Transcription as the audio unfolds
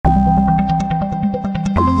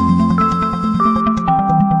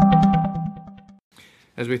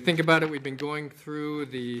As we think about it, we've been going through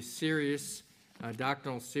the series,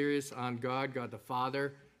 doctrinal series on God, God the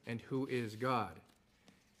Father, and who is God.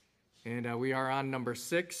 And we are on number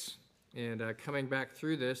 6, and coming back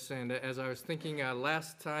through this. And as I was thinking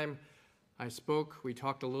last time I spoke, we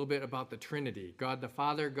talked a little bit about the Trinity, God the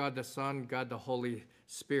Father, God the Son, God the Holy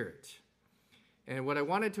Spirit. And what I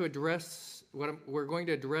wanted to address, we're going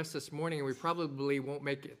to address this morning, and we probably won't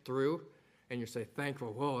make it through, and you say,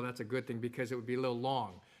 thankful, whoa, that's a good thing, because it would be a little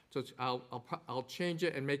long. So I'll change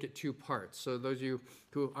it and make it 2 parts. So those of you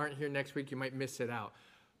who aren't here next week, you might miss it out.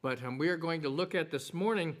 But we are going to look at this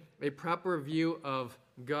morning a proper view of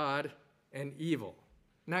God and evil.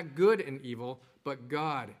 Not good and evil, but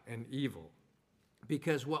God and evil.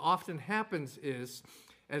 Because what often happens is,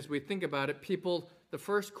 as we think about it, people, the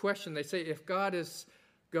first question, they say, if God is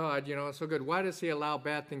God, so good, why does he allow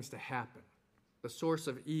bad things to happen? The source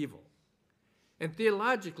of evil. And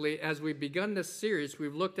theologically, as we've begun this series,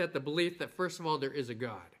 we've looked at the belief that, first of all, there is a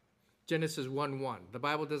God. Genesis 1:1. The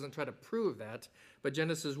Bible doesn't try to prove that, but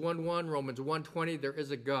Genesis 1:1, Romans 1:20, there is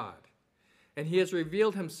a God. And he has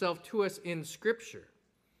revealed himself to us in Scripture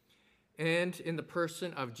and in the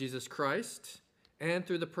person of Jesus Christ and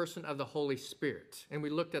through the person of the Holy Spirit. And we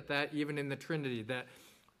looked at that even in the Trinity, that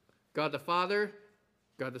God the Father,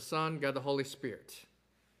 God the Son, God the Holy Spirit.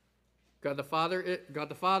 God the Father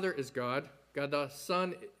is God. God the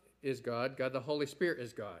Son is God. God the Holy Spirit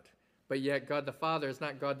is God. But yet God the Father is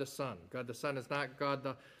not God the Son. God the Son is not God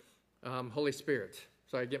the Holy Spirit.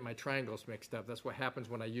 So I get my triangles mixed up. That's what happens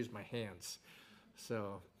when I use my hands.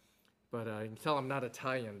 But you can tell I'm not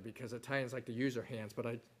Italian, because Italians like to use their hands, but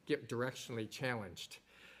I get directionally challenged.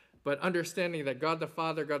 But understanding that God the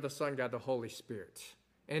Father, God the Son, God the Holy Spirit.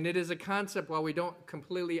 And it is a concept, while we don't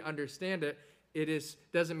completely understand it,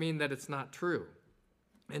 doesn't mean that it's not true.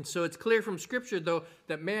 And so it's clear from Scripture, though,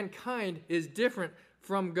 that mankind is different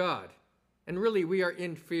from God. And really, we are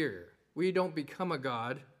inferior. We don't become a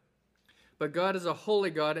God. But God is a holy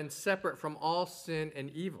God and separate from all sin and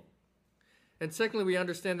evil. And secondly, we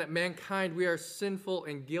understand that mankind, we are sinful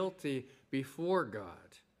and guilty before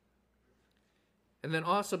God. And then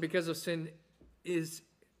also, because of sin's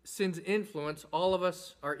influence, all of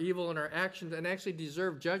us are evil in our actions and actually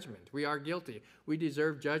deserve judgment. We are guilty. We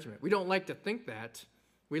deserve judgment. We don't like to think that.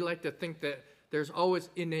 We like to think that there's always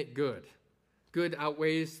innate good. Good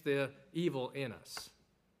outweighs the evil in us.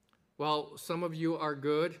 While some of you are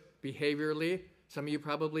good behaviorally, some of you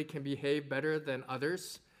probably can behave better than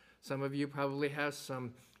others. Some of you probably have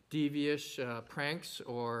some devious pranks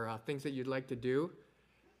or things that you'd like to do.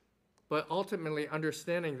 But ultimately,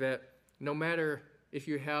 understanding that no matter if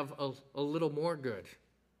you have a little more good,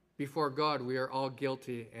 before God, we are all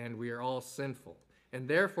guilty and we are all sinful. And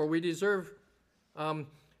therefore, we deserve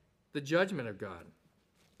the judgment of God.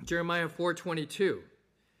 Jeremiah 4:22,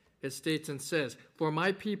 it states and says, "For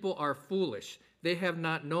my people are foolish. They have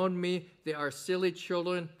not known me. They are silly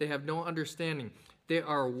children. They have no understanding. They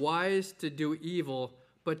are wise to do evil,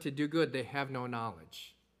 but to do good they have no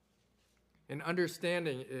knowledge." And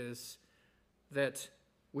understanding is that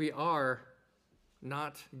we are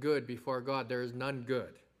not good before God. There is none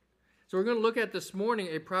good. So we're going to look at this morning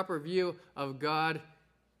a proper view of God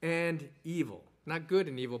and evil. Not good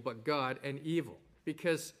and evil, but God and evil.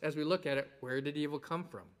 Because as we look at it, where did evil come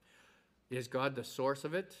from? Is God the source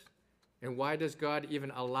of it? And why does God even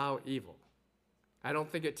allow evil? I don't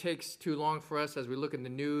think it takes too long for us as we look in the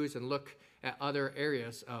news and look at other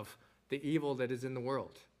areas of the evil that is in the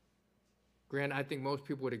world. Granted, I think most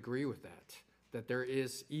people would agree with that there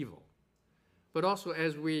is evil. But also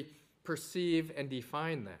as we perceive and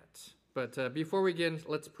define that. But before we begin,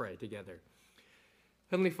 let's pray together.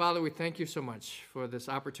 Heavenly Father, we thank you so much for this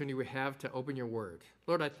opportunity we have to open your word.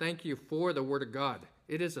 Lord, I thank you for the word of God.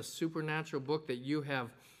 It is a supernatural book that you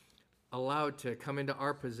have allowed to come into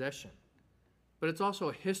our possession. But it's also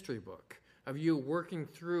a history book of you working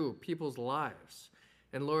through people's lives.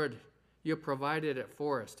 And Lord, you have provided it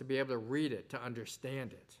for us to be able to read it, to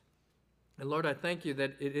understand it. And Lord, I thank you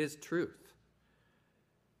that it is truth,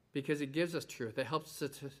 because it gives us truth. It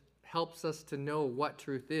helps us to know what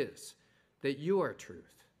truth is, that you are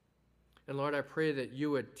truth. And Lord, I pray that you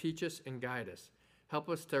would teach us and guide us. Help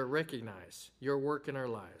us to recognize your work in our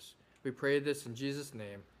lives. We pray this in Jesus'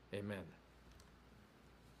 name. Amen.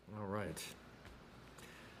 All right.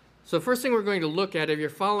 So first thing we're going to look at, if you're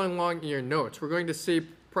following along in your notes, we're going to see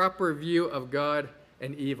proper view of God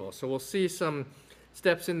and evil. So we'll see some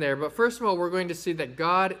steps in there. But first of all, we're going to see that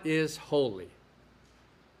God is holy.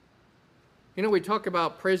 We talk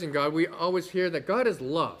about praising God. We always hear that God is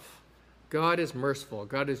love. God is merciful.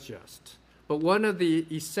 God is just. But one of the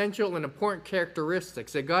essential and important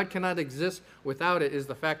characteristics that God cannot exist without it is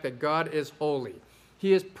the fact that God is holy.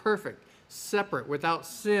 He is perfect, separate, without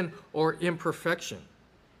sin or imperfection.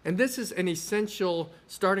 And this is an essential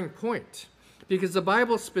starting point because the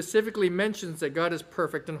Bible specifically mentions that God is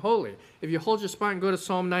perfect and holy. If you hold your spot and go to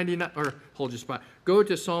Psalm 99, or hold your spot, go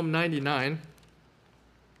to Psalm 99.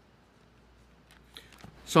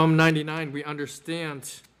 Psalm 99, we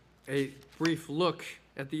understand a brief look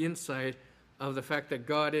at the inside of the fact that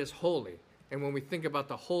God is holy. And when we think about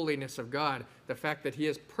the holiness of God, the fact that he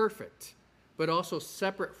is perfect, but also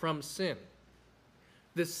separate from sin,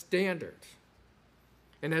 this standard.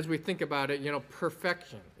 And as we think about it,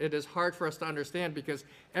 perfection, it is hard for us to understand because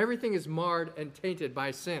everything is marred and tainted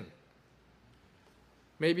by sin.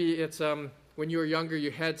 Maybe it's when you were younger,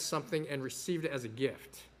 you had something and received it as a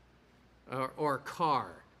gift or a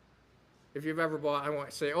car. If you've ever bought, I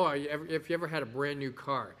won't say, if you ever had a brand new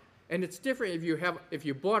car. And it's different if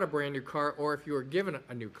you bought a brand new car or if you were given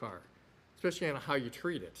a new car, especially on how you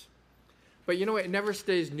treat it. But it never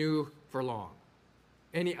stays new for long.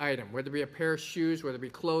 Any item, whether it be a pair of shoes, whether it be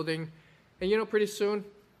clothing. And pretty soon,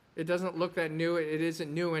 it doesn't look that new. It isn't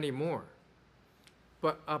new anymore.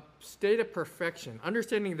 But a state of perfection,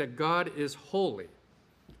 understanding that God is holy.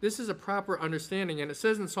 This is a proper understanding. And it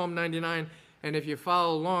says in Psalm 99, and if you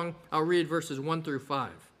follow along, I'll read verses 1 through 5.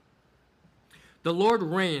 The Lord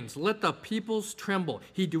reigns. Let the peoples tremble.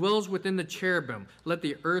 He dwells within the cherubim. Let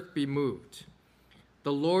the earth be moved.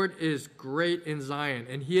 The Lord is great in Zion,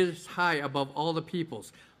 and he is high above all the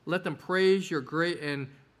peoples. Let them praise your great and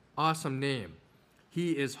awesome name.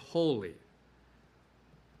 He is holy.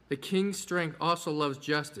 The king's strength also loves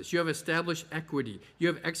justice. You have established equity. You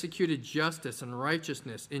have executed justice and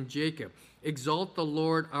righteousness in Jacob. Exalt the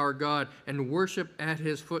Lord our God and worship at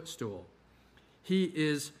his footstool. He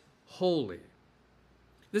is holy.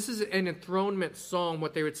 This is an enthronement psalm,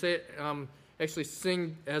 what they would say, actually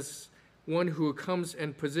sing as one who comes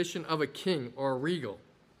in position of a king or a regal,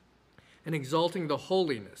 and exalting the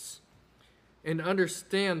holiness, and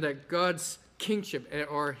understand that God's kingship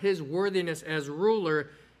or his worthiness as ruler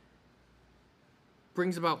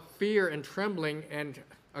brings about fear and trembling and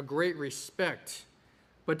a great respect,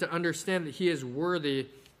 but to understand that he is worthy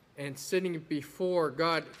and sitting before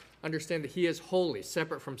God, understand that he is holy,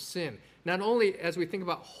 separate from sin. Not only as we think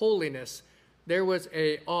about holiness, there was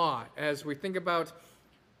a awe as we think about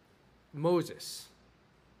Moses,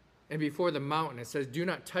 and before the mountain, it says, do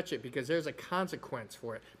not touch it because there's a consequence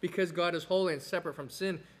for it. Because God is holy and separate from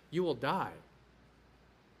sin, you will die.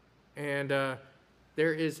 And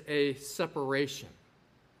there is a separation.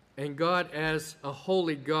 And God, as a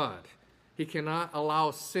holy God, he cannot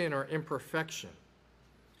allow sin or imperfection,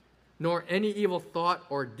 nor any evil thought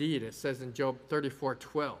or deed, it says in Job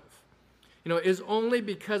 34:12. It is only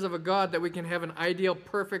because of a God that we can have an ideal,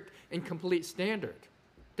 perfect, and complete standard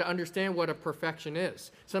to understand what a perfection is.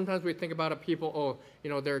 Sometimes we think about a people,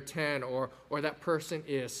 they're 10, or that person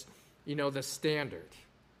is, the standard.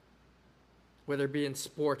 Whether it be in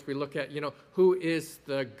sports, we look at, who is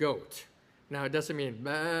the GOAT. Now, it doesn't mean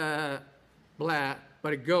blah, blah,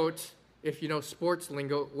 but a GOAT, if you know sports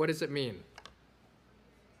lingo, what does it mean?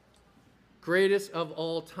 Greatest of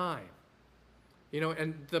all time.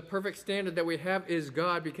 And the perfect standard that we have is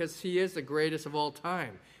God because he is the greatest of all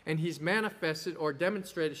time. And he's manifested or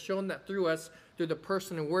demonstrated, shown that through us, through the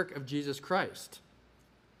person and work of Jesus Christ.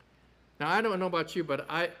 Now, I don't know about you, but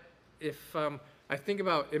if I think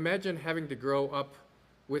about, imagine having to grow up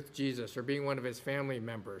with Jesus or being one of his family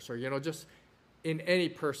members or, just in any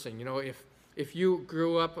person, if you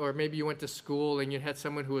grew up or maybe you went to school and you had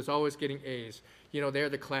someone who was always getting A's, they're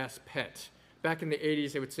the class pet. Back in the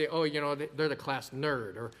 80s, they would say, they're the class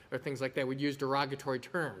nerd or things like that. We'd use derogatory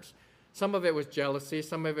terms. Some of it was jealousy.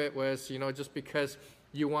 Some of it was, just because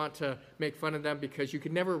you want to make fun of them because you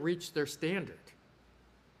could never reach their standard.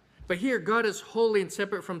 But here, God is holy and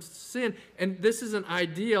separate from sin, and this is an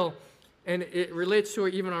ideal, and it relates to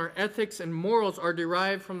even our ethics and morals are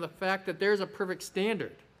derived from the fact that there's a perfect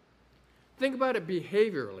standard. Think about it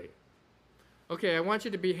behaviorally. Okay, I want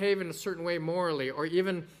you to behave in a certain way morally, or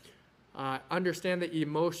even understand that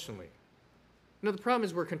emotionally. The problem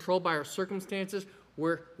is we're controlled by our circumstances.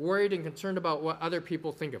 We're worried and concerned about what other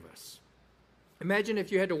people think of us. Imagine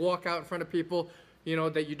if you had to walk out in front of people,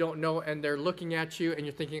 that you don't know, and they're looking at you, and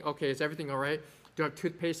you're thinking, okay, is everything all right? Do I have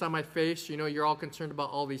toothpaste on my face? You're all concerned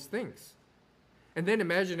about all these things. And then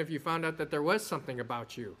imagine if you found out that there was something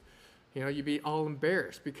about you. You'd be all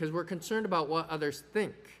embarrassed because we're concerned about what others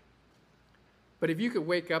think. But if you could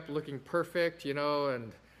wake up looking perfect,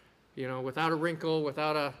 and without a wrinkle,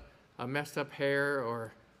 without a messed up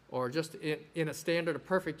hair, or just in a standard of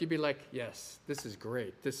perfect, you'd be like, yes, this is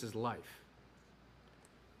great. This is life.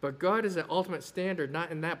 But God is the ultimate standard,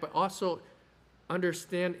 not in that, but also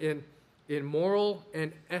understand in moral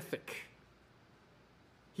and ethic.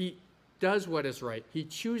 He does what is right. He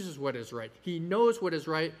chooses what is right. He knows what is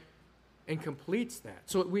right and completes that.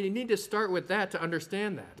 So we need to start with that to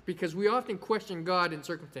understand that, because we often question God in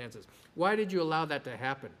circumstances. Why did you allow that to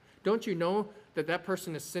happen? Don't you know that that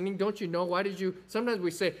person is sinning? Don't you know? Why did you? Sometimes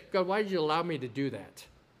we say, God, why did you allow me to do that?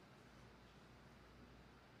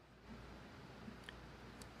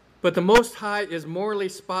 But the Most High is morally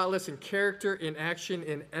spotless in character, in action,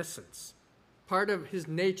 in essence. Part of his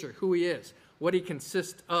nature, who he is, what he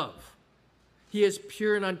consists of. He is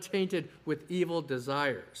pure and untainted with evil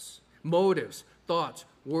desires, motives, thoughts,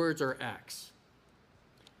 words, or acts.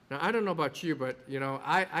 Now, I don't know about you, but,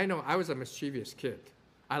 I know I was a mischievous kid.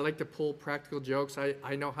 I like to pull practical jokes.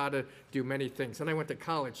 I know how to do many things. And I went to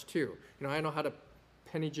college, too. I know how to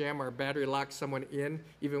penny jam or battery lock someone in,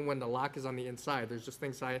 even when the lock is on the inside. There's just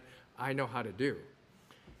things I know how to do.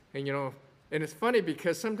 And, and it's funny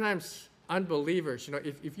because sometimes unbelievers,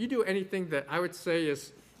 if you do anything that I would say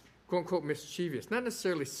is, quote unquote, mischievous, not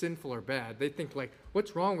necessarily sinful or bad, they think like,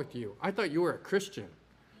 what's wrong with you? I thought you were a Christian.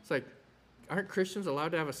 It's like, aren't Christians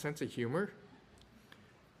allowed to have a sense of humor?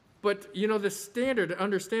 But, the standard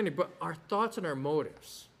understanding, but our thoughts and our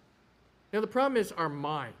motives. Now, the problem is our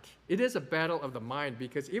mind. It is a battle of the mind,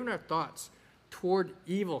 because even our thoughts toward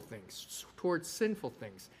evil things, toward sinful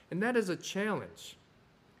things, and that is a challenge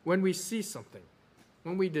when we see something,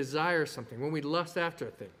 when we desire something, when we lust after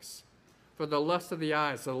things, for the lust of the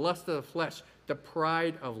eyes, the lust of the flesh, the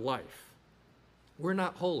pride of life. We're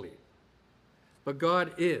not holy, but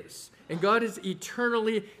God is. And God is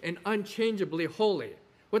eternally and unchangeably holy.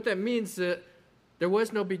 What that means is that there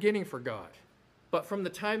was no beginning for God. But from the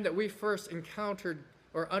time that we first encountered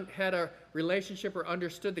or had a relationship or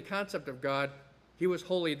understood the concept of God, he was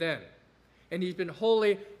holy then. And he's been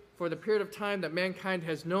holy for the period of time that mankind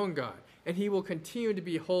has known God. And he will continue to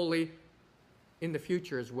be holy in the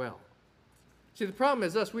future as well. See, the problem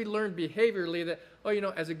is us. We learn behaviorally that,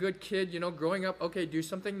 as a good kid, growing up, okay, do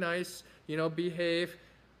something nice, behave.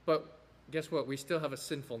 But guess what? We still have a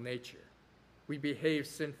sinful nature. We behave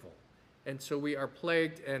sinful. And so we are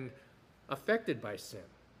plagued and affected by sin.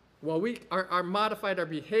 While we are modified our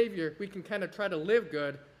behavior, we can kind of try to live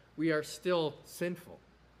good, we are still sinful.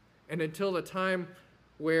 And until the time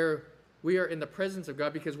where we are in the presence of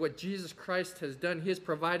God, because what Jesus Christ has done, he has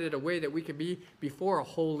provided a way that we can be before a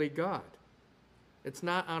holy God. It's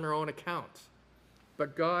not on our own account,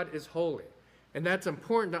 but God is holy. And that's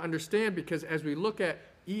important to understand, because as we look at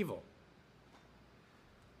evil,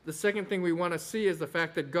 the second thing we want to see is the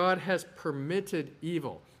fact that God has permitted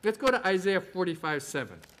evil. Let's go to Isaiah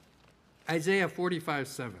 45:7. Isaiah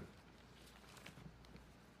 45:7.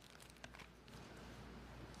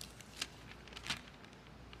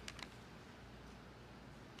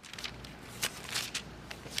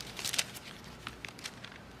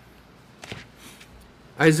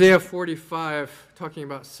 Isaiah 45, talking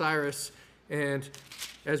about Cyrus, and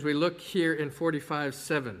as we look here in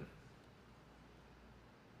 45:7.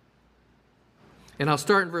 And I'll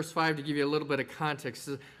start in verse 5 to give you a little bit of context.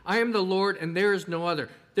 It says, I am the Lord, and there is no other.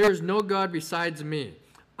 There is no God besides me.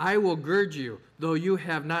 I will gird you, though you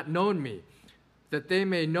have not known me, that they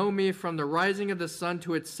may know me from the rising of the sun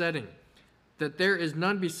to its setting, that there is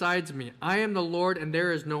none besides me. I am the Lord, and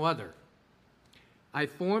there is no other. I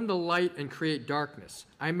form the light and create darkness.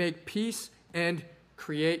 I make peace and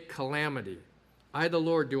create calamity. I, the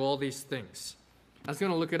Lord, do all these things. I was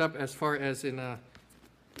going to look it up as far as in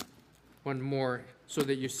one more, so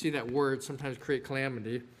that you see that word, sometimes create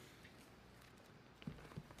calamity.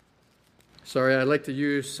 Sorry, I like to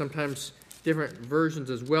use sometimes different versions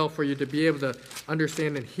as well for you to be able to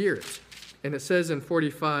understand and hear it. And it says in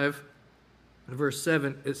 45, verse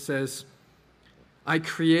 7, it says, I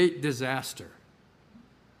create disaster.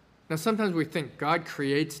 Now, sometimes we think God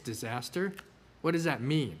creates disaster. What does that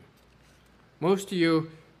mean? Most of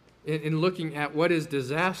you, in looking at what is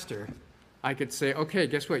disaster, I could say, okay,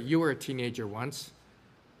 guess what? You were a teenager once.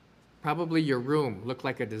 Probably your room looked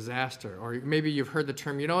like a disaster. Or maybe you've heard the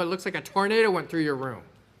term, it looks like a tornado went through your room.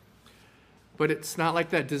 But it's not like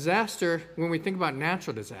that. Disaster, when we think about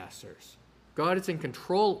natural disasters, God is in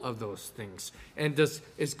control of those things. And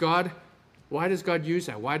why does God use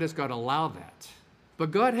that? Why does God allow that? But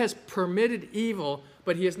God has permitted evil,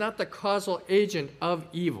 but he is not the causal agent of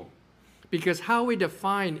evil. Because how we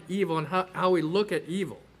define evil and how we look at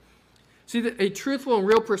evil. See, a truthful and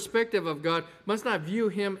real perspective of God must not view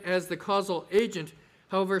him as the causal agent.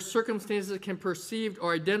 However, circumstances can be perceived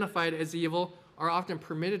or identified as evil are often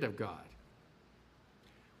permitted of God.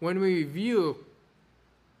 When we view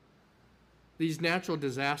these natural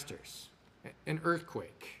disasters, an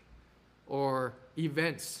earthquake, or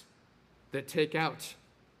events that take out,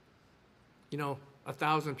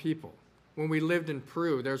 1,000 people. When we lived in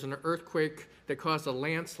Peru, there was an earthquake that caused a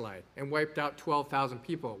landslide and wiped out 12,000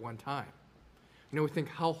 people at one time. We think,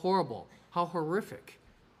 how horrible, how horrific.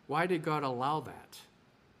 Why did God allow that?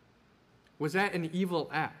 Was that an evil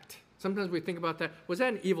act? Sometimes we think about that. Was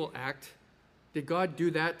that an evil act? Did God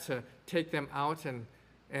do that to take them out?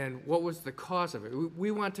 And what was the cause of it?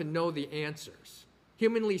 We want to know the answers.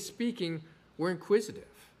 Humanly speaking, we're inquisitive.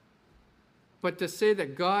 But to say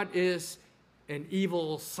that God is an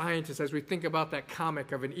evil scientist, as we think about that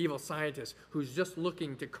comic of an evil scientist who's just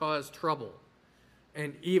looking to cause trouble,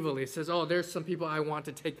 and evilly says, oh, there's some people, I want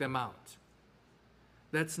to take them out.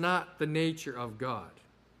 That's not the nature of God.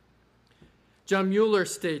 John Mueller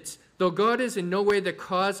states, though God is in no way the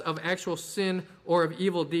cause of actual sin or of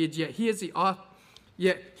evil deeds, yet he is the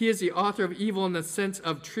author of evil in the sense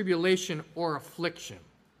of tribulation or affliction.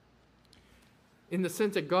 In the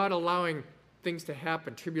sense of God allowing things to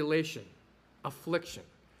happen, tribulation, affliction.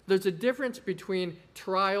 There's a difference between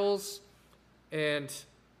trials and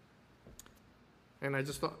I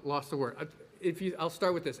just lost the word. I'll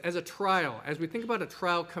start with this. As a trial, as we think about a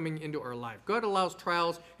trial coming into our life, God allows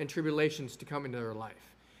trials and tribulations to come into our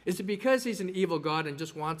life. Is it because he's an evil God and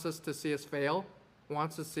just wants us to see us fail,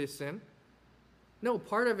 wants us to see sin? No,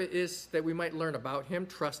 part of it is that we might learn about him,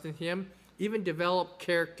 trust in him, even develop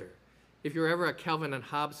character. If you're ever a Calvin and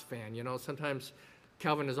Hobbes fan, sometimes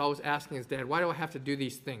Calvin is always asking his dad, why do I have to do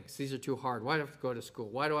these things? These are too hard. Why do I have to go to school?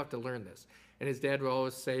 Why do I have to learn this? And his dad will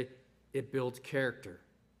always say, it builds character.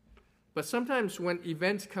 But sometimes when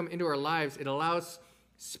events come into our lives, it allows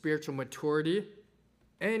spiritual maturity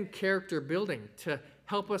and character building to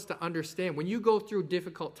help us to understand. When you go through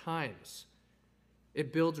difficult times,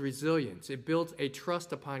 it builds resilience. It builds a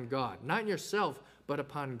trust upon God. Not in yourself, but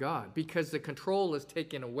upon God. Because the control is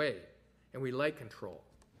taken away, and we like control.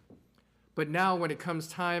 But now when it comes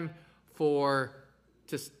time to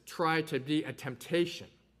try to be a temptation,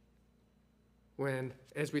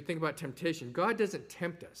 as we think about temptation, God doesn't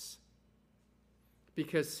tempt us.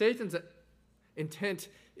 Because Satan's intent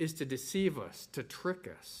is to deceive us, to trick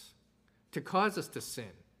us, to cause us to sin.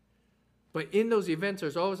 But in those events,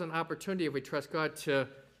 there's always an opportunity, if we trust God, to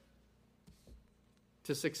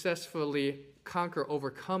successfully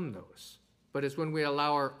overcome those. But it's when we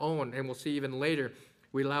allow our own, and we'll see even later,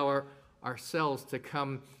 we allow ourselves to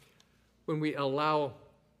come, when we allow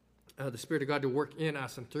the Spirit of God to work in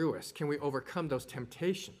us and through us, can we overcome those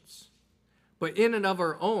temptations? But in and of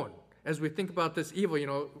our own, as we think about this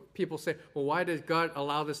evil, people say, well, why did God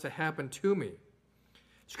allow this to happen to me?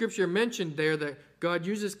 Scripture mentioned there that God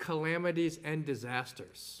uses calamities and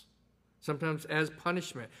disasters, sometimes as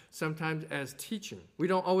punishment, sometimes as teaching. We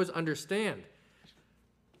don't always understand,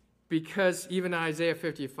 because even Isaiah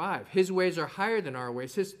 55, his ways are higher than our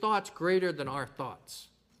ways, his thoughts greater than our thoughts.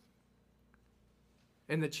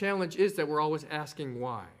 And the challenge is that we're always asking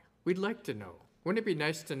why. We'd like to know. Wouldn't it be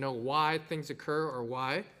nice to know why things occur or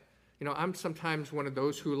why? I'm sometimes one of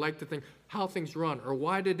those who like to think how things run or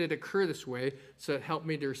why did it occur this way so it helped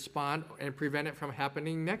me to respond and prevent it from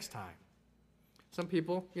happening next time. Some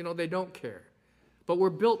people, they don't care. But we're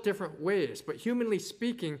built different ways. But humanly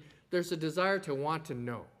speaking, there's a desire to want to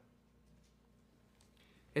know.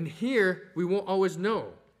 And here, we won't always know.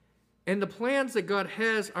 And the plans that God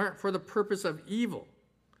has aren't for the purpose of evil.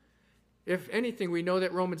 If anything, we know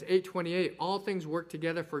that Romans 8:28, all things work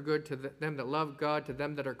together for good to them that love God, to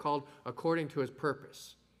them that are called according to his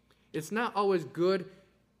purpose. It's not always good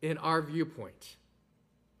in our viewpoint.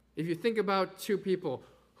 If you think about two people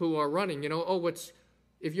who are running,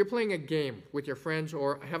 if you're playing a game with your friends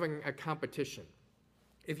or having a competition,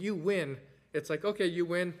 if you win, it's like, okay, you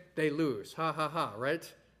win, they lose. Ha, ha, ha,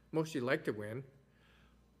 right? Most of you like to win.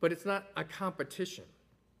 But it's not a competition.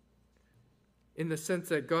 In the sense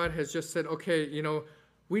that God has just said, okay,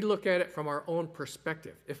 we look at it from our own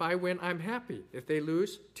perspective. If I win, I'm happy. If they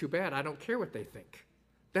lose, too bad. I don't care what they think.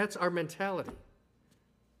 That's our mentality.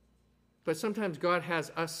 But sometimes God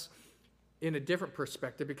has us in a different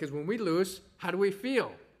perspective, because when we lose, how do we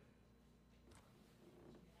feel?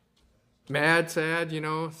 Mad, sad,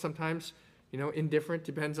 sometimes, indifferent,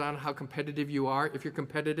 depends on how competitive you are. If you're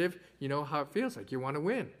competitive, you know how it feels like. You want to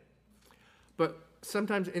win. But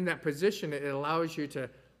sometimes in that position, it allows you to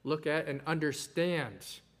look at and understand.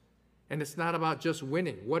 And it's not about just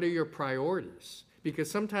winning. What are your priorities? Because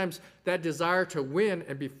sometimes that desire to win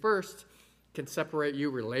and be first can separate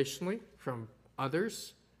you relationally from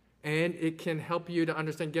others, And it can help you to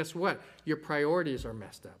understand, guess what? Your priorities are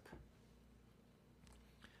messed up.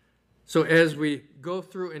 So as we go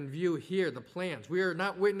through and view here the plans, we are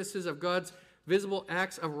not witnesses of God's visible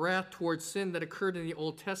acts of wrath towards sin that occurred in the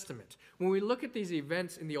Old Testament. When we look at these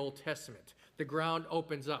events in the Old Testament, the ground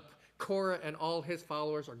opens up. Korah and all his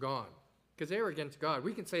followers are gone because they were against God.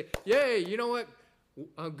 We can say, yay, you know what?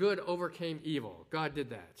 Good overcame evil. God did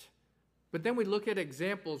that. But then we look at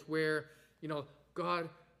examples where, God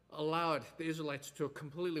allowed the Israelites to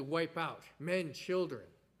completely wipe out men, children.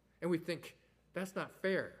 And we think, that's not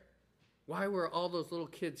fair. Why were all those little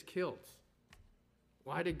kids killed?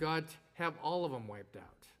 Why did God have all of them wiped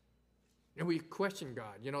out? And we question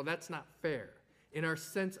God. That's not fair in our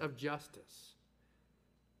sense of justice.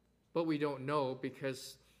 But we don't know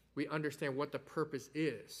because we understand what the purpose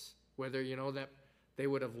is. Whether, that they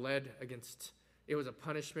would have led against, it was a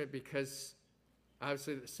punishment because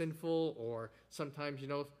obviously it's sinful, or sometimes,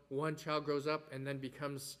 one child grows up and then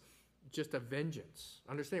becomes just a vengeance.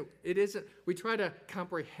 Understand, it isn't, we try to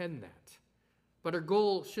comprehend that. But our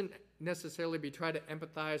goal shouldn't necessarily be try to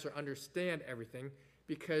empathize or understand everything,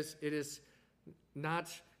 because it is not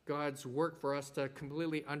God's work for us to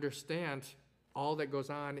completely understand all that goes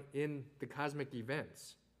on in the cosmic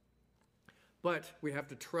events. But we have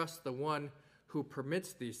to trust the one who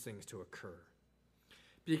permits these things to occur.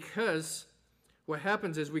 Because what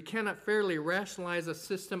happens is we cannot fairly rationalize a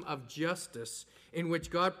system of justice in which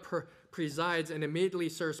God presides and immediately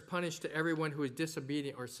serves punishment to everyone who is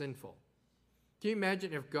disobedient or sinful. Can you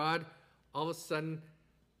imagine if God all of a sudden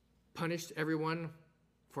punished everyone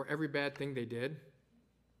for every bad thing they did?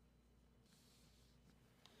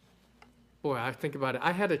 Boy, I think about it.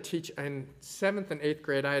 I had a teacher in 7th and 8th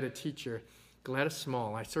grade. I had a teacher, Gladys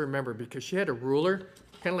Small. I still remember because she had a ruler,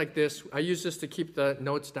 kind of like this. I used this to keep the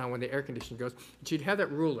notes down when the air conditioning goes. And she'd have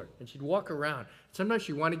that ruler, and she'd walk around. Sometimes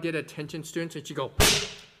she'd want to get attention students, and she'd go,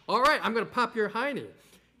 all right, I'm going to pop your hiney.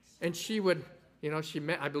 And she would,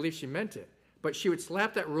 I believe she meant it. But she would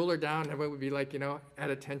slap that ruler down, and it would be like, at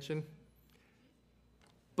attention.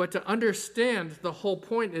 But to understand, the whole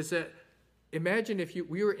point is that imagine if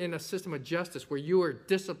we were in a system of justice where you were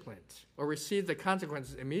disciplined or received the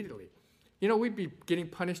consequences immediately. We'd be getting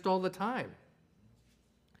punished all the time.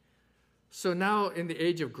 So now in the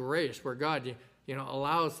age of grace where God,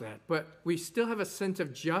 allows that, but we still have a sense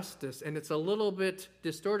of justice, and it's a little bit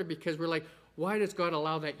distorted because we're like, why does God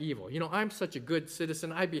allow that evil? I'm such a good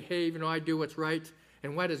citizen. I behave, I do what's right.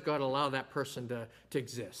 And why does God allow that person to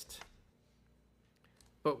exist?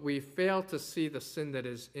 But we fail to see the sin that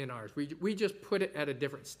is in ours. We just put it at a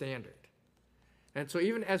different standard. And so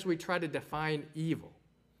even as we try to define evil,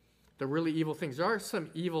 the really evil things, there are some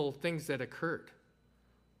evil things that occurred.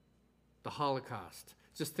 The Holocaust,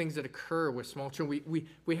 just things that occur with small children.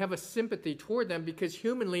 We have a sympathy toward them because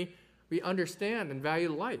humanly we understand and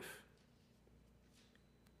value life.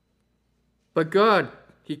 But God,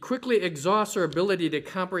 He quickly exhausts our ability to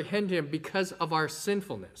comprehend Him because of our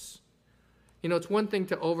sinfulness. It's one thing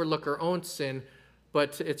to overlook our own sin,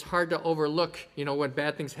 but it's hard to overlook, when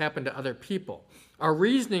bad things happen to other people. Our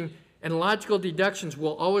reasoning and logical deductions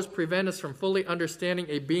will always prevent us from fully understanding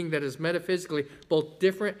a being that is metaphysically both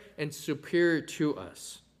different and superior to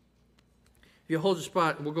us. If you hold your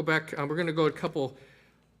spot, we'll go back. We're going to go a couple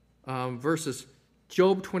verses.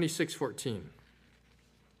 Job 26:14.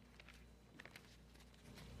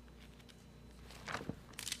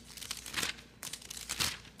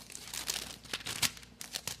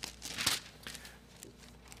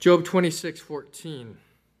 Job 26:14.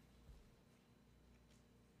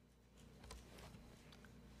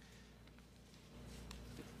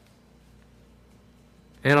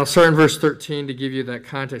 And I'll start in verse 13 to give you that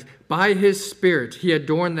context. By His Spirit He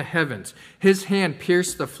adorned the heavens. His hand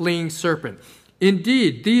pierced the fleeing serpent.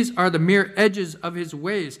 Indeed, these are the mere edges of His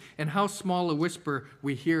ways, and how small a whisper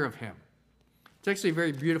we hear of Him. It's actually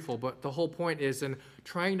very beautiful, but the whole point is in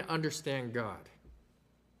trying to understand God.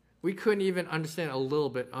 We couldn't even understand a little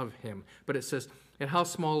bit of Him. But it says, and how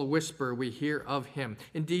small a whisper we hear of Him.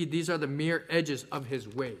 Indeed, these are the mere edges of His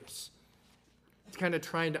ways. It's kind of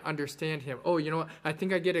trying to understand Him. Oh, you know what? I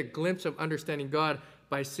think I get a glimpse of understanding God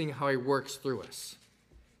by seeing how He works through us.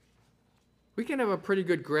 We can have a pretty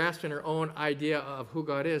good grasp in our own idea of who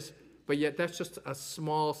God is, but yet that's just a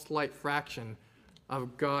small, slight fraction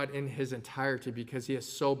of God in His entirety because He is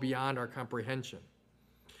so beyond our comprehension.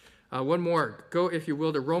 One more. Go, if you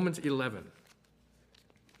will, to Romans 11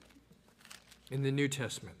 in the New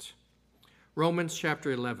Testament. Romans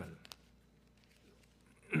chapter 11.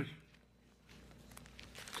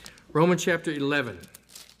 Romans chapter 11,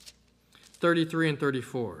 33 and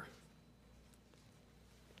 34.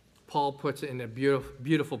 Paul puts it in a beautiful,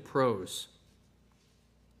 beautiful prose.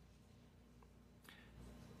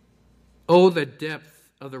 Oh, the depth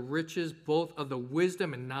of the riches, both of the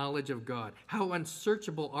wisdom and knowledge of God. How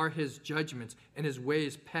unsearchable are his judgments and his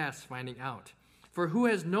ways past finding out. For who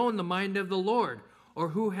has known the mind of the Lord, or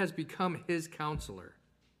who has become his counselor?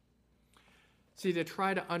 See, to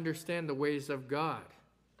try to understand the ways of God.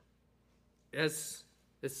 As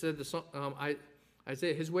it said,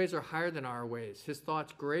 Isaiah, his ways are higher than our ways. His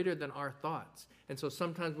thoughts greater than our thoughts. And so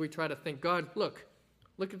sometimes we try to think, God, look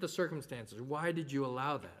at the circumstances. Why did you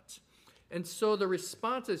allow that? And so the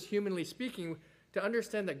response is, humanly speaking, to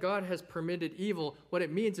understand that God has permitted evil, what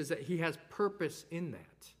it means is that he has purpose in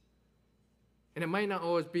that. And it might not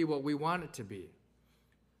always be what we want it to be.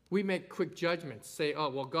 We make quick judgments, say, oh,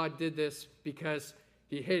 well, God did this because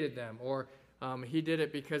he hated them, or he did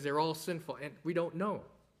it because they're all sinful, and we don't know.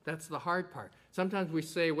 That's the hard part. Sometimes we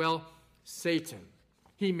say, well, Satan,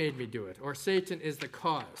 he made me do it, or Satan is the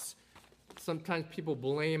cause. Sometimes people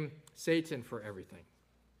blame Satan for everything.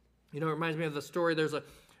 You know, it reminds me of the story. There's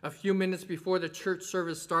a few minutes before the church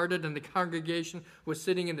service started and the congregation was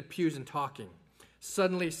sitting in the pews and talking.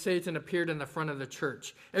 Suddenly, Satan appeared in the front of the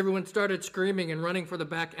church. Everyone started screaming and running for the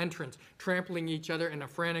back entrance, trampling each other in a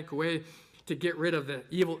frantic way to get rid of the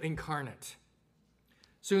evil incarnate.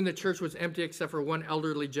 Soon the church was empty except for one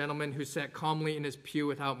elderly gentleman who sat calmly in his pew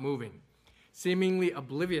without moving, seemingly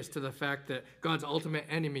oblivious to the fact that God's ultimate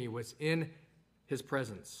enemy was in his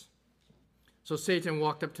presence. So Satan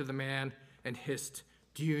walked up to the man and hissed,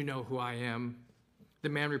 "Do you know who I am?" The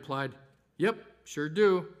man replied, "Yep, sure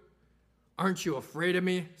do." "Aren't you afraid of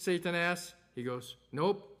me?" Satan asked. He goes,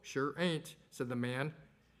 "Nope, sure ain't," said the man.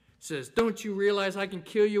 Says, "Don't you realize I can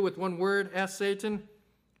kill you with one word?" asked Satan.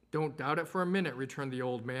 "Don't doubt it for a minute," returned the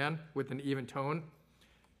old man with an even tone.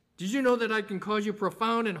 "Did you know that I can cause you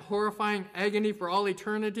profound and horrifying agony for all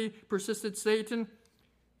eternity?" persisted Satan.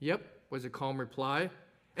 "Yep," was a calm reply.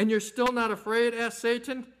 "And you're still not afraid?" asked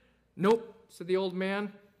Satan. "Nope," said the old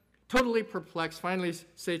man. Totally perplexed, finally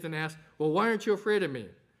Satan asked, "Well, why aren't you afraid of me?"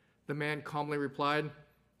 The man calmly replied,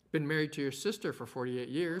 "Been married to your sister for 48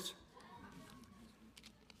 years.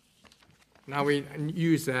 Now we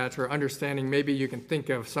use that or understanding, maybe you can think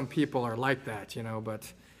of some people are like that,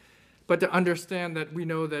 but to understand that we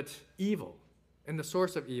know that evil and the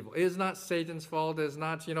source of evil is not Satan's fault, is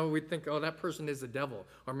not, we think, oh, that person is the devil,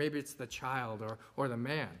 or maybe it's the child or the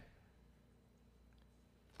man.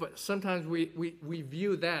 But sometimes we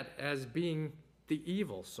view that as being the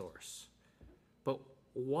evil source. But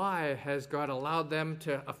why has God allowed them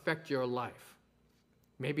to affect your life?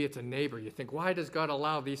 Maybe it's a neighbor. You think, why does God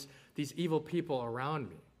allow these evil people around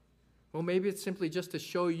me? Well, maybe it's simply just to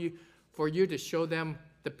show you, for you to show them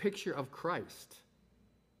the picture of Christ.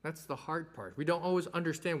 That's the hard part. We don't always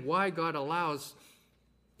understand why God allows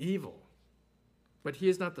evil, but he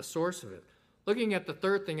is not the source of it. Looking at the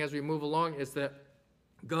third thing as we move along is that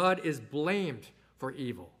God is blamed for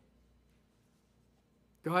evil.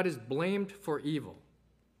 God is blamed for evil.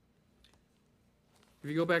 If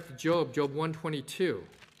you go back to Job 122,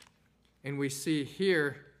 and we see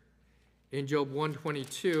here in Job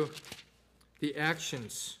 122 the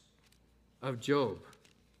actions of Job.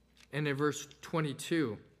 And in verse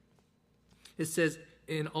 22, it says,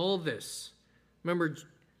 in all this, remember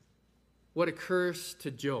what occurs to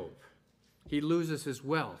Job. He loses his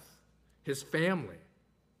wealth, his family.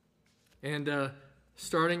 And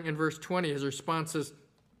starting in verse 20, his response is,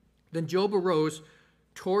 then Job arose,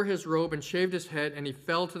 tore his robe, and shaved his head, and he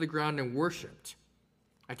fell to the ground and worshipped.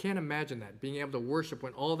 I can't imagine that, being able to worship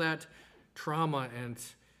when all that trauma and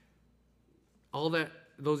all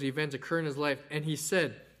those events occur in his life. And he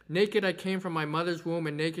said, naked I came from my mother's womb,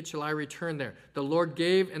 and naked shall I return there. The Lord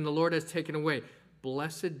gave, and the Lord has taken away.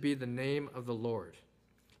 Blessed be the name of the Lord.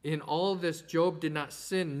 In all this, Job did not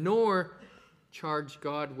sin, nor charge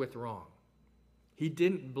God with wrong. He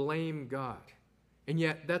didn't blame God. And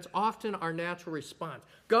yet, that's often our natural response.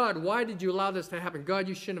 God, why did you allow this to happen? God,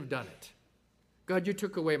 you shouldn't have done it. God, you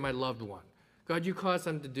took away my loved one. God, you caused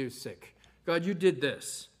them to do sick. God, you did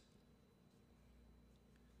this.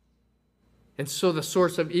 And so the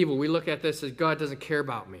source of evil, we look at this as God doesn't care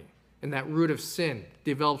about me. And that root of sin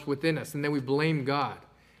develops within us. And then we blame God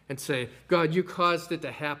and say, God, you caused it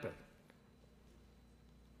to happen.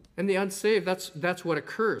 And the unsaved, that's what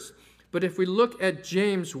occurs. But if we look at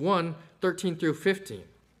James 1, 13 through 15.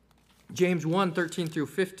 James 1, 13 through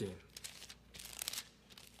 15.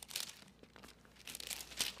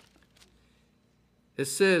 It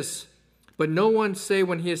says, but no one say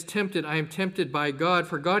when he is tempted, I am tempted by God,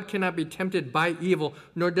 for God cannot be tempted by evil,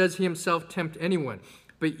 nor does he himself tempt anyone.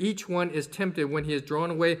 but each one is tempted when he is drawn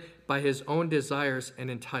away by his own desires and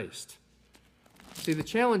enticed. See, the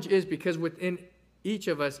challenge is because within each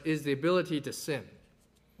of us is the ability to sin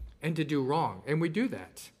and to do wrong, and we do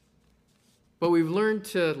that. But we've learned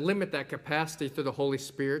to limit that capacity through the Holy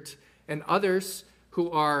Spirit, and others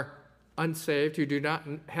who are unsaved, who do not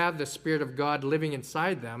have the Spirit of God living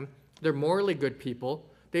inside them, they're morally good people.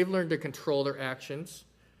 They've learned to control their actions,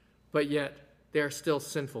 but yet they are still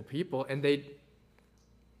sinful people, and they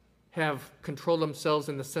have controlled themselves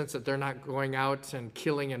in the sense that they're not going out and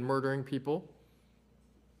killing and murdering people.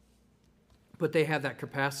 But they have that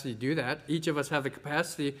capacity to do that. Each of us have the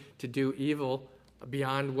capacity to do evil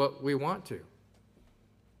beyond what we want to.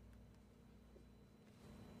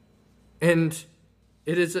 And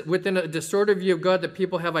it is within a distorted view of God that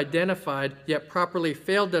people have identified, yet properly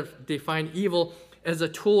failed to define evil as a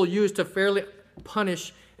tool used to fairly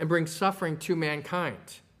punish and bring suffering to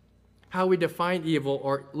mankind. How we define evil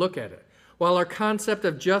or look at it. While our concept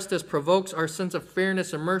of justice provokes our sense of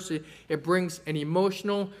fairness and mercy, it brings an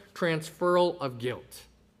emotional transferal of guilt.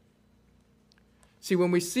 See,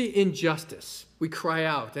 when we see injustice, we cry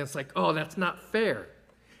out, and it's like, oh, that's not fair.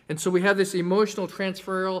 And so we have this emotional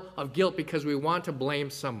transferal of guilt because we want to blame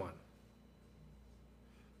someone.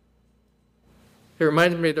 It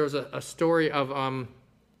reminds me, there was a story of a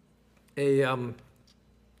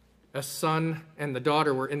son and the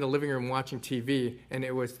daughter were in the living room watching TV, and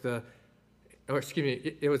it was the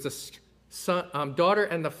son, daughter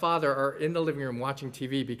and the father are in the living room watching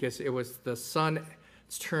TV because it was the son's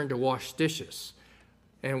turn to wash dishes.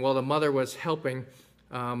 And while the mother was helping,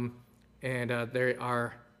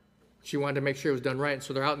 she wanted to make sure it was done right. And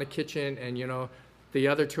so they're out in the kitchen, and the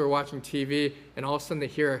other two are watching TV, and all of a sudden they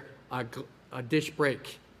hear a dish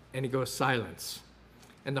break, and it goes silence.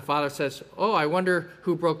 And the father says, "Oh, I wonder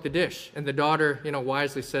who broke the dish." And the daughter,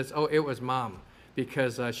 wisely says, "Oh, it was mom,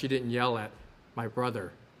 because she didn't yell at my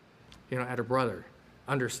brother, at her brother,"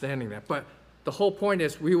 understanding that. But the whole point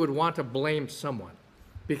is we would want to blame someone,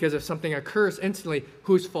 because if something occurs instantly,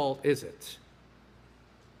 whose fault is it?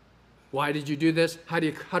 Why did you do this? How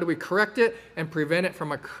do we correct it and prevent it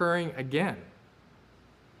from occurring again?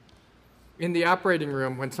 In the operating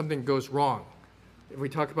room, when something goes wrong, we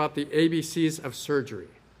talk about the ABCs of surgery.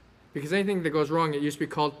 Because anything that goes wrong, it used to be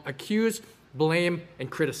called accuse, blame, and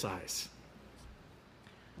criticize.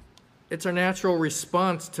 It's our natural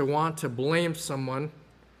response to want to blame someone,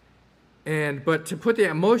 but to put the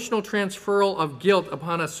emotional transferal of guilt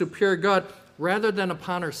upon a superior God rather than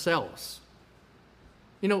upon ourselves.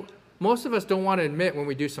 Most of us don't want to admit when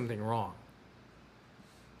we do something wrong.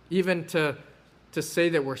 Even to say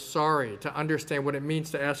that we're sorry, to understand what it means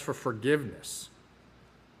to ask for forgiveness.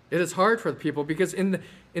 It is hard for the people because in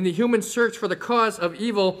the human search for the cause of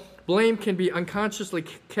evil, blame can be unconsciously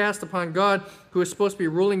cast upon God, who is supposed to be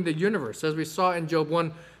ruling the universe, as we saw in Job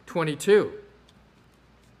 1:22.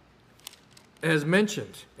 As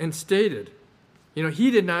mentioned and stated,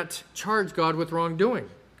 he did not charge God with wrongdoing.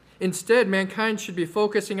 Instead, mankind should be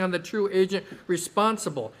focusing on the true agent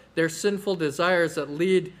responsible, their sinful desires that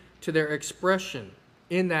lead to their expression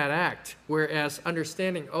in that act, whereas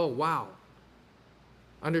understanding, oh, wow,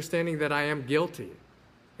 understanding that I am guilty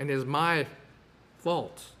and it is my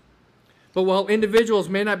fault. But while individuals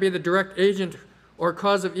may not be the direct agent or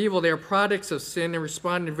cause of evil, they are products of sin and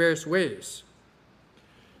respond in various ways.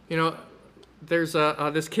 There's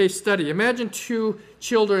this case study. Imagine two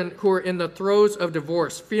children who are in the throes of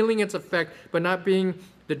divorce, feeling its effect, but not being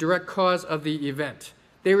the direct cause of the event.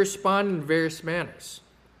 They respond in various manners.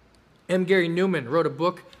 M. Gary Newman wrote a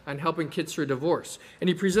book on helping kids through divorce, and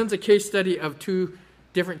he presents a case study of two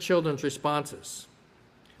different children's responses.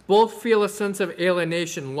 Both feel a sense of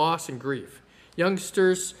alienation, loss, and grief.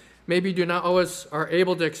 Youngsters maybe do not always are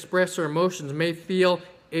able to express their emotions, may feel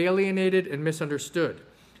alienated and misunderstood.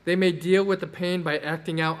 They may deal with the pain by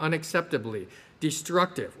acting out unacceptably,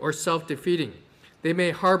 destructive, or self-defeating. They may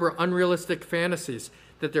harbor unrealistic fantasies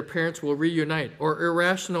that their parents will reunite, or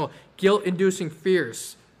irrational, guilt-inducing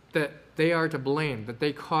fears that they are to blame, that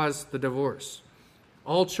they caused the divorce.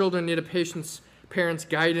 All children need a parent's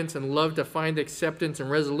guidance and love to find the acceptance and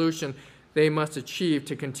resolution they must achieve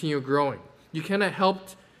to continue growing. You cannot help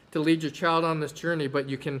to lead your child on this journey, but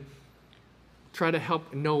you can try to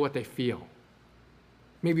help know what they feel.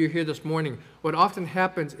 Maybe you're here this morning. What often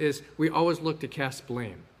happens is we always look to cast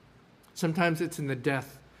blame. Sometimes it's in the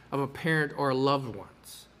death of a parent or a loved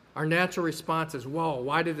ones. Our natural response is, whoa,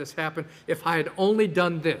 why did this happen? If I had only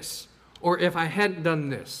done this, or if I hadn't done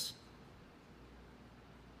this.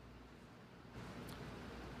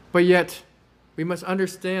 But yet, we must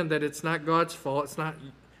understand that it's not God's fault. It's not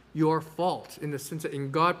your fault in the sense that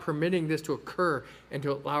in God permitting this to occur and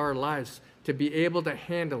to allow our lives to be able to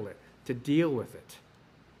handle it, to deal with it,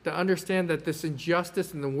 to understand that this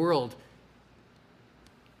injustice in the world,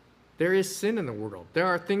 there is sin in the world. There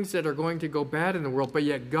are things that are going to go bad in the world, but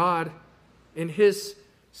yet God, in his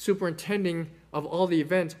superintending of all the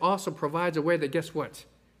events, also provides a way that, guess what?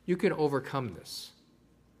 You can overcome this.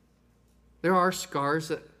 There are scars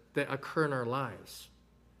that occur in our lives,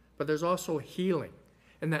 but there's also healing.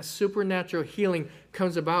 And that supernatural healing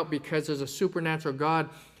comes about because there's a supernatural God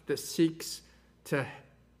that seeks to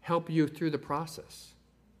help you through the process.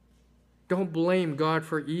 Don't blame God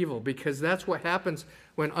for evil, because that's what happens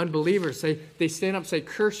when unbelievers they stand up and say,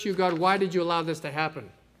 "Curse you, God, why did you allow this to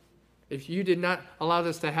happen? If you did not allow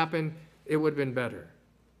this to happen, it would have been better."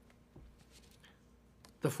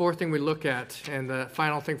 The fourth thing we look at, and the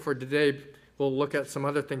final thing for today, we'll look at some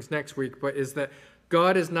other things next week, but is that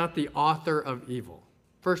God is not the author of evil.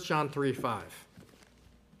 1 John 3:5.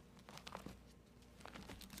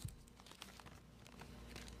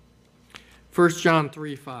 1 John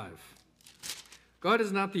 3:5. God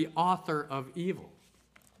is not the author of evil.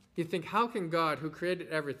 You think, how can God, who created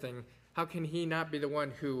everything, how can he not be the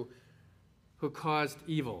one who caused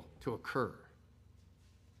evil to occur?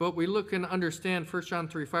 But we look and understand 1 John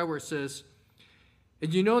 3:5 where it says,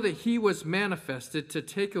 "And you know that he was manifested to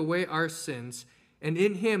take away our sins, and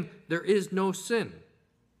in him there is no sin.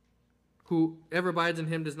 Whoever abides in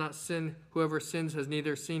him does not sin. Whoever sins has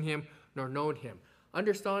neither seen him nor known him."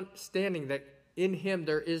 Understanding that in him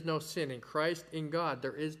there is no sin. In Christ, in God,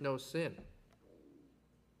 there is no sin.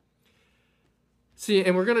 See,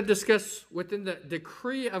 and we're going to discuss within the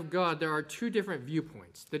decree of God, there are two different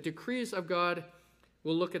viewpoints. The decrees of God,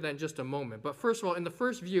 we'll look at that in just a moment. But first of all, in the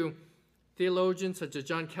first view, theologians such as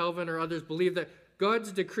John Calvin or others believe that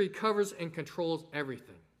God's decree covers and controls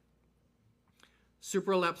everything.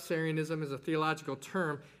 Supralapsarianism is a theological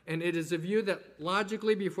term, and it is a view that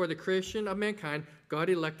logically before the creation of mankind, God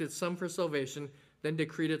elected some for salvation, then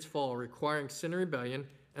decreed its fall, requiring sin and rebellion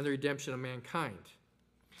and the redemption of mankind.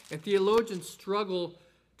 And theologians struggle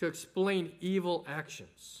to explain evil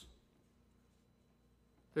actions.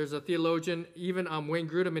 There's a theologian, even Wayne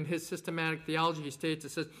Grudem, in his systematic theology, he states, it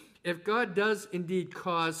says, if God does indeed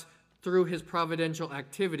cause through his providential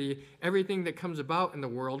activity everything that comes about in the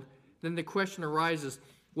world, then the question arises,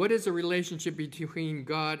 what is the relationship between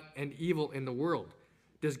God and evil in the world?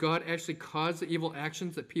 Does God actually cause the evil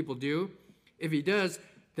actions that people do? If he does,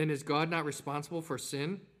 then is God not responsible for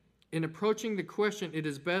sin? In approaching the question, it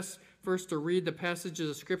is best first to read the passages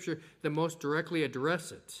of Scripture that most directly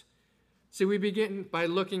address it. See, we begin by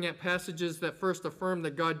looking at passages that first affirm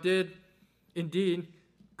that God did indeed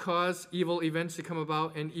cause evil events to come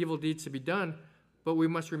about and evil deeds to be done. But we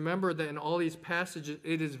must remember that in all these passages,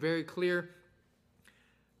 it is very clear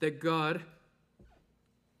that God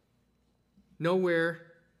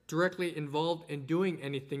nowhere directly involved in doing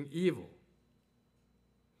anything evil,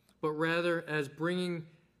 but rather as bringing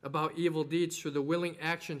about evil deeds through the willing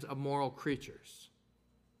actions of moral creatures,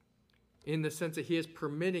 in the sense that he is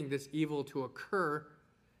permitting this evil to occur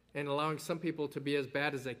and allowing some people to be as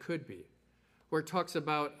bad as they could be. Where it talks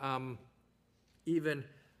about even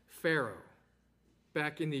Pharaoh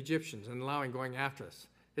back in the Egyptians and allowing going after us.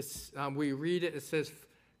 We read it, it says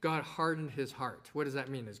God hardened his heart. What does that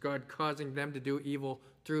mean? Is God causing them to do evil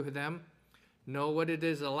through them? No, what it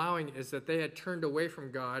is allowing is that they had turned away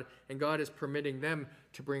from God, and God is permitting them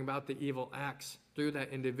to bring about the evil acts through that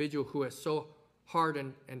individual who has so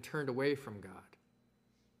hardened and turned away from God.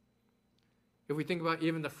 If we think about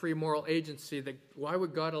even the free moral agency, why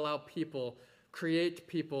would God allow people, create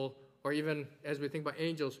people, or even as we think about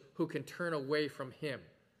angels, who can turn away from him,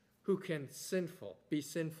 who can be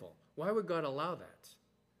sinful? Why would God allow that?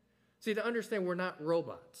 See, to understand, we're not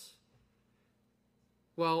robots.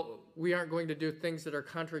 Well, we aren't going to do things that are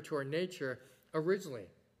contrary to our nature. Originally,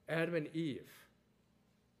 Adam and Eve,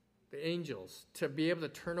 the angels, to be able to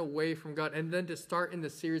turn away from God and then to start in the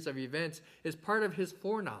series of events is part of his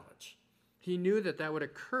foreknowledge. He knew that that would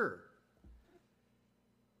occur.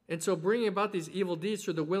 And so bringing about these evil deeds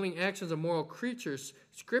through the willing actions of moral creatures,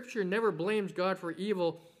 Scripture never blames God for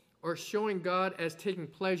evil or showing God as taking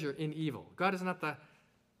pleasure in evil. God is not the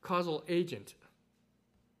causal agent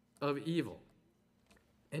of evil.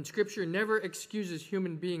 And Scripture never excuses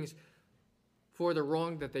human beings for the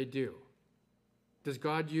wrong that they do. Does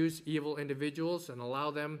God use evil individuals and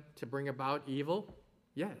allow them to bring about evil?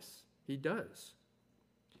 Yes, he does.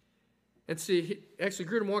 And see, actually,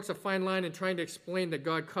 Grudem walks a fine line in trying to explain that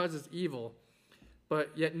God causes evil, but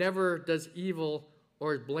yet never does evil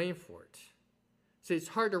or is blamed for it. See, it's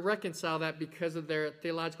hard to reconcile that because of their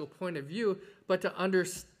theological point of view, but to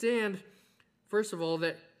understand, first of all,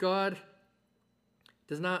 that God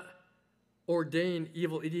does not ordain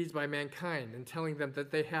evil deeds by mankind and telling them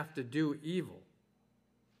that they have to do evil.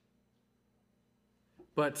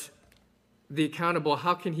 But the accountable,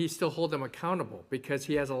 how can he still hold them accountable? Because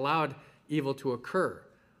he has allowed evil to occur.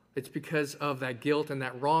 It's because of that guilt and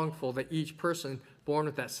that wrongful that each person born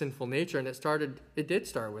with that sinful nature, and it did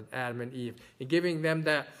start with Adam and Eve, and giving them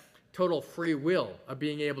that total free will of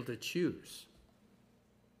being able to choose.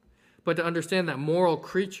 But to understand that moral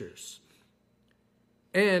creatures.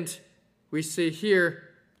 And we see here,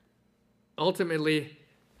 ultimately,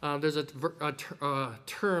 there's a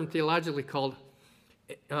term theologically called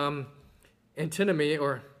antinomy,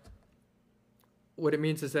 or what it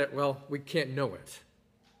means is that, well, we can't know it.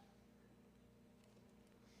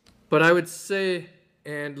 But I would say,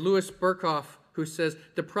 and Louis Berkhoff, who says,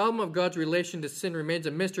 the problem of God's relation to sin remains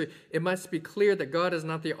a mystery. It must be clear that God is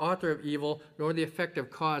not the author of evil, nor the effective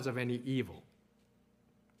cause of any evil.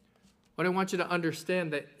 But I want you to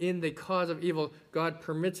understand that in the cause of evil, God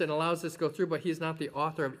permits it and allows this to go through, but he's not the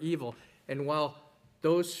author of evil. And while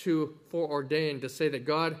those who foreordained to say that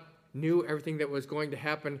God knew everything that was going to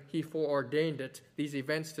happen, he foreordained it, these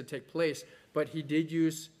events to take place, but he did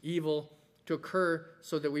use evil to occur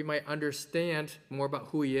so that we might understand more about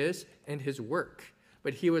who he is and his work.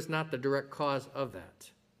 But he was not the direct cause of that.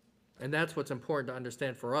 And that's what's important to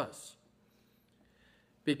understand for us.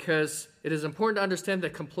 Because it is important to understand the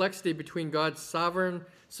complexity between God's sovereign,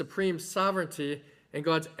 supreme sovereignty and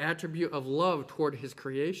God's attribute of love toward his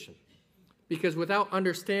creation. Because without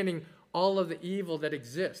understanding all of the evil that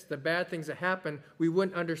exists, the bad things that happen, we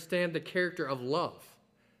wouldn't understand the character of love,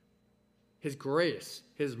 his grace,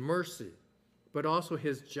 his mercy, but also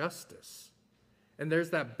his justice. And there's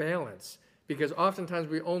that balance, because oftentimes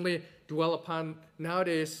we only dwell upon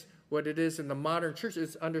nowadays what it is in the modern church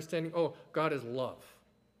is understanding, oh, God is love.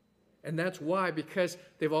 And that's why, because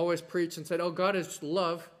they've always preached and said, oh, God is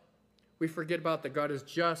love, we forget about that God is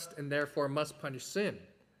just and therefore must punish sin.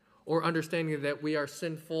 Or understanding that we are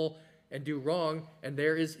sinful and do wrong and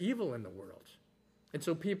there is evil in the world. And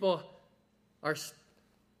so people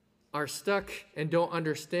are stuck and don't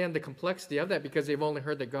understand the complexity of that because they've only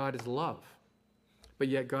heard that God is love. But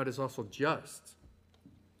yet God is also just.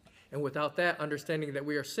 And without that understanding that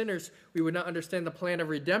we are sinners, we would not understand the plan of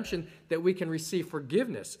redemption, that we can receive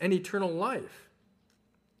forgiveness and eternal life.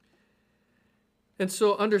 And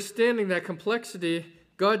so understanding that complexity,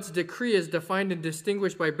 God's decree is defined and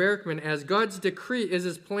distinguished by Berkman as God's decree is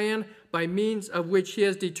his plan by means of which he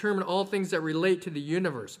has determined all things that relate to the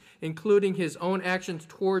universe, including his own actions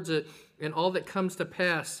towards it and all that comes to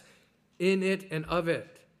pass in it and of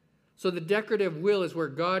it. So the decretive will is where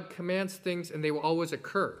God commands things and they will always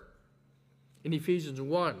occur. In Ephesians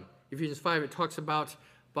 1, Ephesians 5, it talks about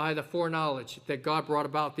by the foreknowledge that God brought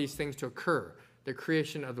about these things to occur, the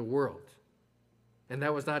creation of the world. And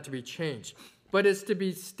that was not to be changed. But it's to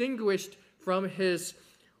be distinguished from his,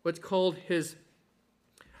 what's called his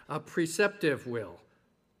preceptive will,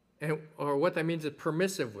 or what that means is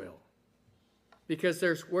permissive will. Because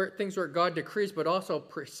there's things where God decrees, but also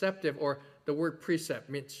preceptive, or the word precept,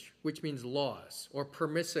 which means laws, or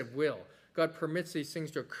permissive will. God permits these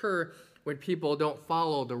things to occur when people don't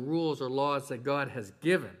follow the rules or laws that God has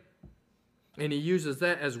given. And he uses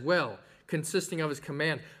that as well, consisting of his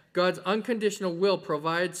command. God's unconditional will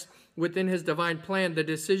provides within his divine plan the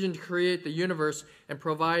decision to create the universe and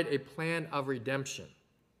provide a plan of redemption.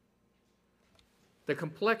 The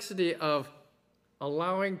complexity of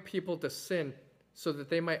allowing people to sin so that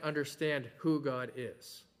they might understand who God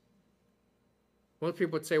is. Most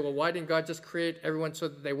people would say, well, why didn't God just create everyone so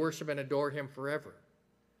that they worship and adore him forever?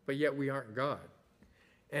 But yet we aren't God.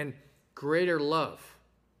 And greater love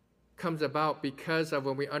comes about because of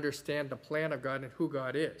when we understand the plan of God and who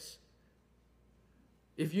God is.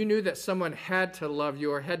 If you knew that someone had to love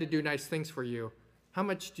you or had to do nice things for you, how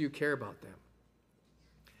much do you care about them?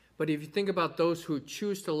 But if you think about those who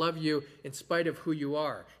choose to love you in spite of who you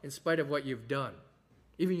are, in spite of what you've done,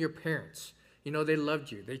 even your parents, they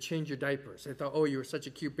loved you. They changed your diapers. They thought, oh, you were such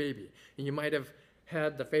a cute baby. And you might have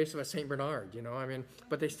had the face of a St. Bernard,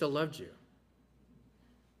 but they still loved you.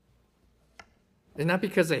 And not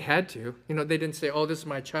because they had to. They didn't say, oh, this is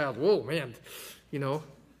my child. Whoa, man.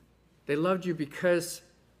 They loved you because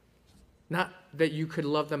not that you could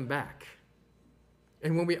love them back.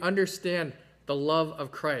 And when we understand the love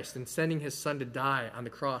of Christ and sending his son to die on the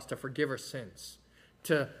cross to forgive our sins,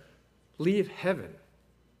 to leave heaven.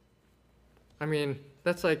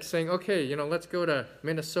 That's like saying, okay, let's go to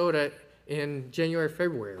Minnesota in January,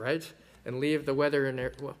 February, right? And leave the weather in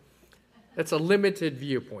there. Well, That's a limited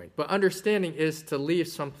viewpoint. But understanding is to leave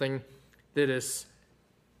something that is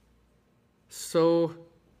so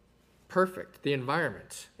perfect, the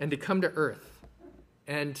environment, and to come to earth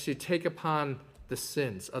and to take upon the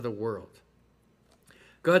sins of the world.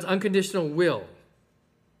 God's unconditional will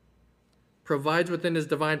provides within his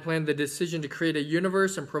divine plan the decision to create a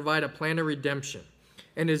universe and provide a plan of redemption.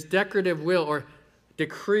 And his decretive will, or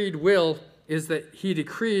decreed will, is that he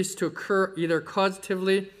decrees to occur either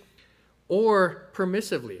causatively or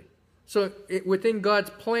permissively. So within God's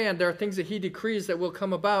plan, there are things that he decrees that will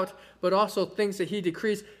come about, but also things that he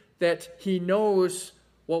decrees that he knows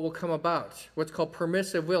what will come about, what's called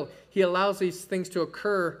permissive will. He allows these things to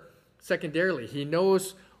occur secondarily. He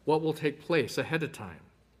knows what will take place ahead of time.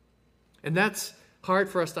 And that's hard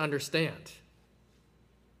for us to understand.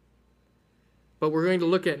 But we're going to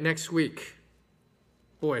look at next week.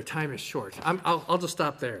 Boy, time is short. I'll just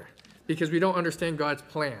stop there because we don't understand God's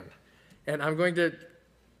plan. And I'm going to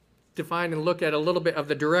define and look at a little bit of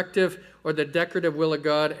the directive or the decretive will of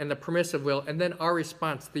God and the permissive will, and then our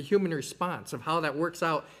response, the human response of how that works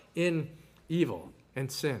out in evil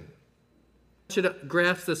and sin. What I should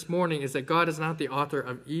grasp this morning is that God is not the author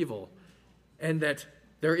of evil, and that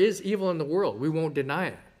there is evil in the world. We won't deny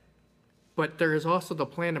it. But there is also the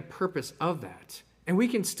plan and purpose of that. And we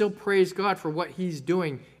can still praise God for what he's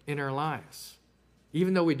doing in our lives,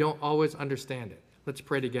 even though we don't always understand it. Let's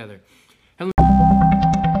pray together.